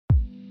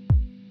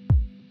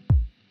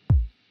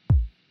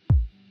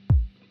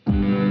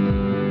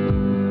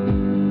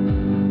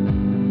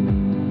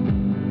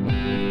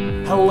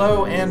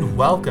Hello and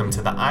welcome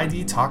to the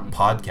ID Talk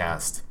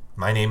podcast.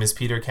 My name is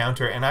Peter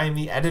Counter and I am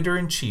the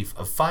editor-in-chief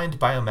of Find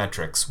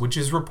Biometrics, which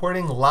is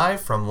reporting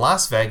live from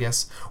Las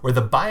Vegas, where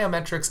the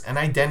biometrics and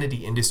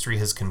identity industry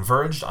has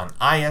converged on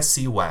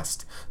ISC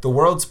West, the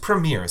world's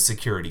premier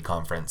security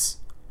conference.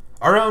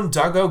 Our own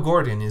Doug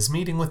O'Gordon is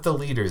meeting with the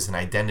leaders in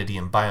identity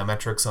and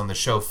biometrics on the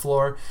show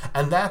floor,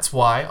 and that's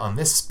why on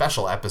this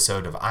special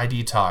episode of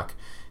ID Talk,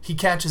 he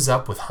catches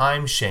up with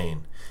Haim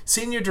Shain,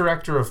 Senior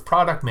Director of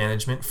Product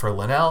Management for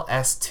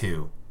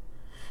LenelS2's.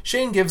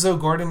 Shain gives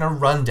O'Gordon a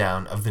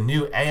rundown of the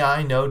new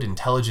AI node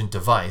intelligent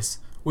device,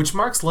 which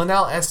marks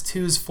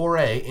LenelS2's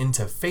foray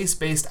into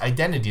face-based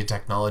identity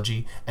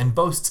technology and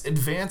boasts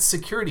advanced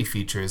security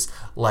features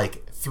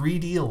like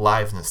 3D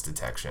liveness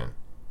detection.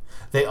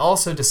 They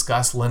also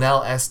discuss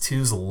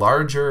LenelS2's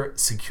larger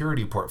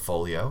security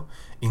portfolio,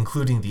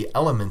 including the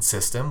Element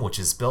system, which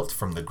is built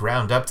from the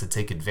ground up to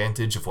take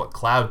advantage of what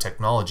cloud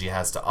technology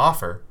has to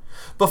offer,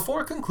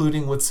 before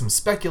concluding with some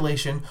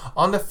speculation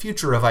on the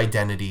future of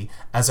identity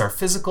as our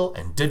physical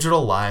and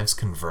digital lives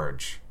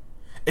converge.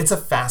 It's a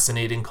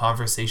fascinating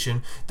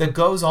conversation that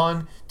goes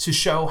on to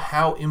show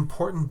how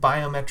important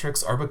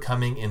biometrics are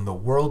becoming in the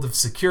world of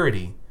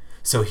security.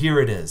 So here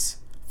it is.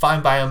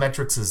 Find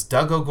Biometrics'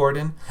 Doug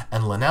O'Gordon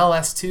and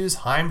LenelS2's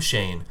Haim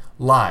Shain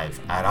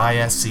live at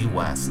ISC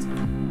West.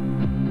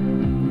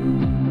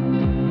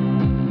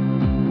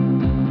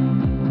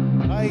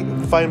 Hi,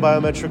 Find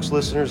Biometrics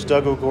listeners.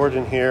 Doug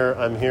O'Gordon here.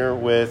 I'm here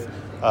with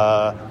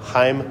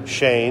Haim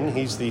Shain.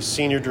 He's the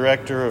Senior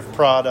Director of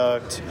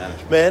Product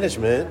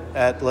Management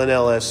at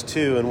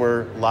LenelS2, and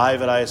we're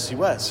live at ISC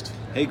West.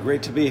 Hey,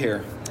 great to be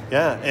here.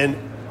 Yeah, and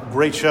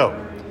great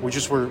show. We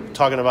just were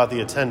talking about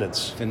the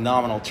attendance.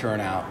 Phenomenal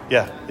turnout.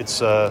 Yeah,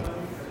 it's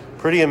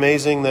pretty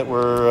amazing that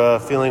we're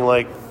feeling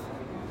like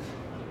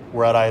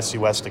we're at ISC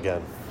West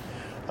again.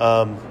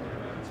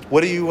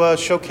 What are you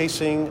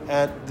showcasing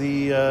at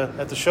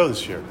the show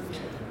this year?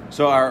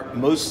 So our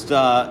most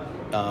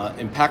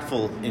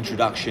impactful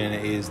introduction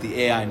is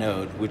the AI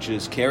node, which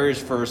is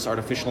carrier's first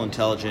artificial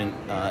intelligence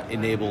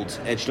enabled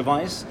edge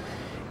device.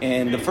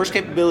 And the first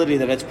capability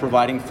that it's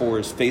providing for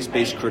is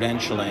face-based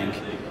credentialing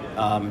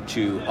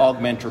to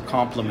augment or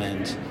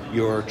complement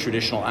your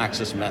traditional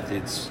access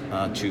methods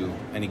to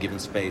any given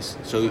space.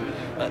 So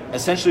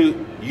essentially,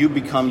 you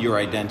become your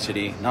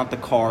identity, not the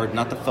card,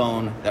 not the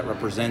phone that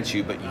represents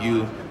you, but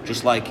you,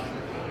 just like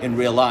in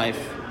real life,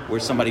 where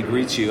somebody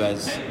greets you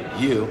as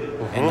you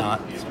and not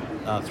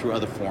through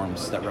other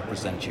forms that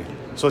represent you.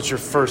 So it's your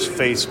first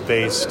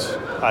face-based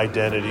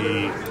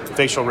identity,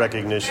 facial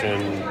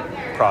recognition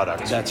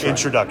product. That's right.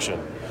 Introduction.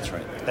 That's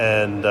right.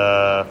 And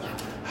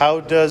how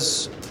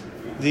does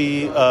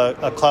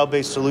a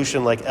cloud-based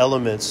solution like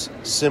Elements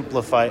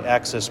simplify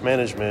access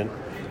management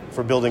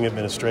for building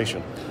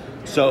administration?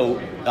 So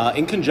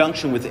in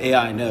conjunction with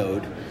AI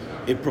Node,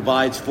 it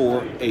provides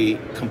for a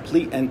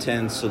complete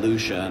end-to-end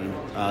solution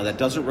that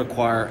doesn't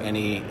require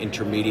any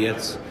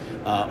intermediates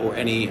or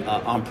any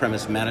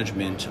on-premise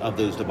management of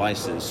those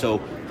devices.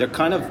 So they're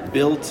kind of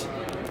built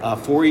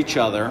for each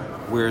other,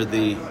 where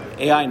the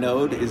AI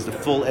Node is the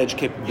full edge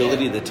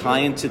capability to tie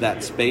into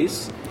that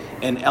space,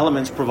 and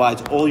Elements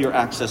provides all your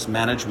access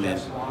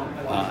management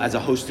as a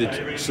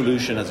hosted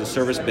solution, as a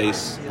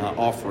service-based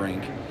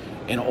offering,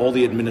 and all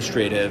the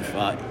administrative,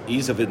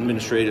 ease of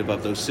administrative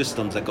of those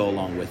systems that go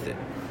along with it.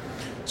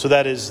 So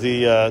that is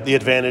the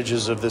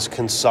advantages of this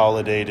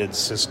consolidated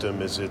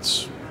system, is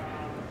it's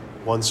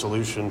one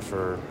solution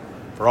for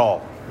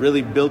all.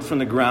 Really built from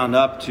the ground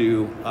up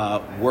to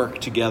work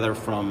together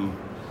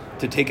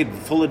to take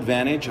full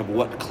advantage of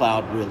what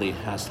cloud really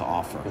has to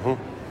offer.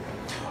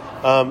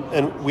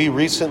 And we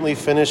recently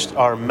finished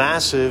our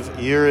massive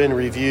year-in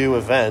review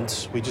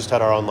event. We just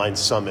had our online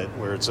summit,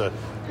 where it's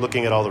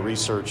looking at all the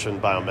research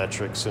and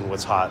biometrics and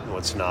what's hot and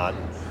what's not,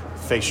 and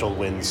facial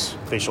wins,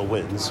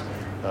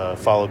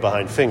 followed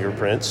behind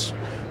fingerprints.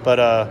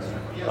 But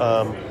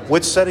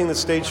what's setting the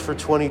stage for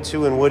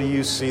 22, and what do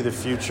you see the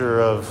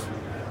future of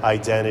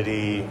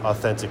identity,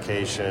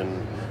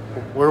 authentication?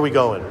 Where are we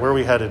going? Where are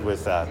we headed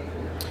with that?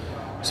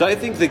 So I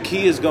think the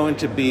key is going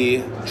to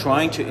be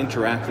trying to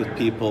interact with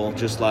people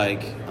just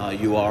like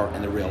you are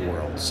in the real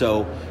world.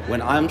 So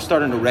when I'm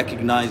starting to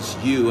recognize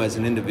you as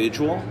an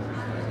individual,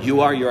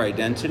 you are your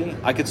identity,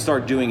 I could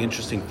start doing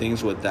interesting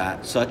things with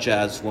that, such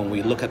as when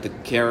we look at the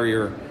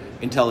carrier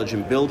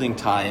intelligent building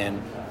tie-in,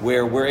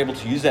 where we're able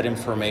to use that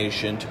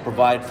information to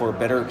provide for a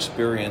better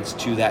experience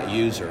to that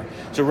user.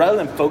 So rather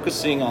than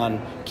focusing on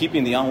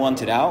keeping the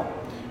unwanted out,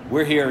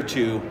 we're here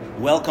to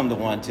welcome the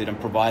wanted and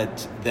provide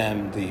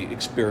them the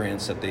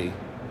experience that they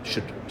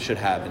should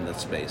have in that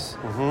space.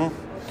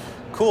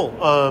 Cool.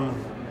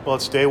 Well,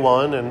 it's day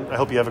one, and I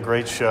hope you have a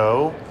great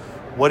show.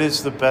 What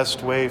is the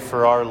best way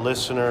for our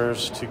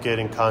listeners to get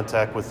in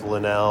contact with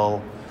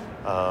Lenel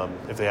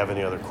if they have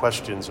any other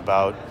questions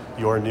about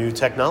your new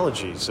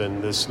technologies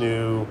and this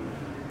new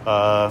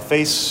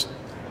face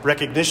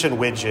recognition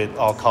widget,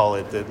 I'll call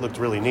it, that looked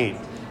really neat?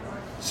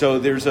 So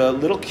there's a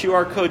little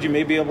QR code you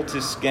may be able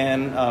to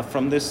scan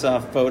from this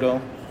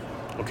photo.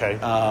 Okay.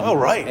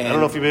 Right. I don't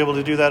know if you'll be able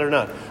to do that or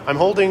not. I'm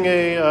holding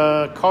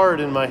a card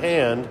in my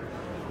hand.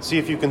 See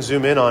if you can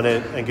zoom in on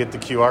it and get the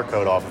QR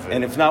code off of it.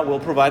 And if not, we'll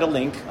provide a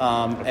link,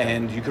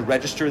 and you could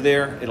register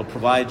there. It'll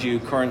provide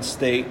you current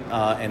state,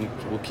 and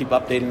we'll keep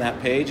updating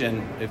that page.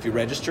 And if you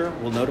register,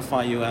 we'll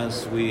notify you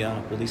as we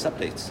release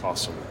updates.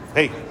 Awesome.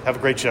 Hey, have a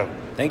great show.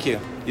 Thank you.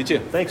 You too.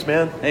 Thanks,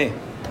 man. Hey.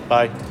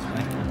 Bye.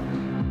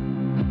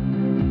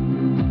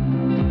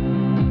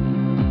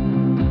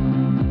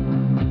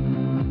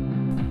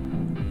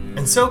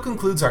 And so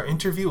concludes our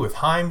interview with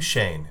Haim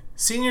Shain,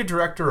 Senior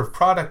Director of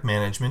Product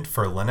Management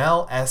for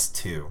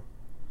LenelS2.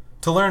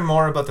 To learn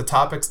more about the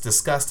topics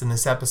discussed in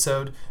this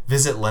episode,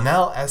 visit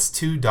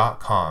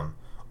LenelS2.com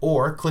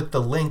or click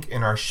the link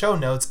in our show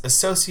notes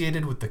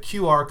associated with the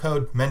QR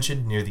code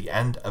mentioned near the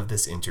end of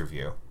this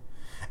interview.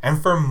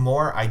 And for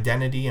more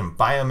identity and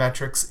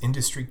biometrics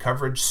industry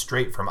coverage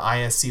straight from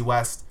ISC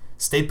West,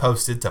 stay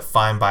posted to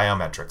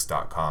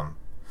findbiometrics.com.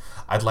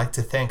 I'd like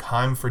to thank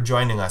Haim for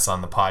joining us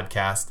on the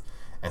podcast,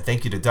 and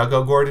thank you to Doug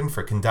O'Gordon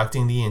for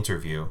conducting the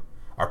interview.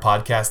 Our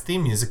podcast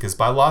theme music is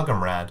by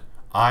Logomrad.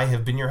 I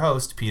have been your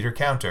host, Peter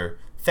Counter.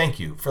 Thank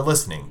you for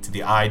listening to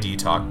the ID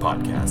Talk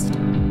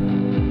Podcast.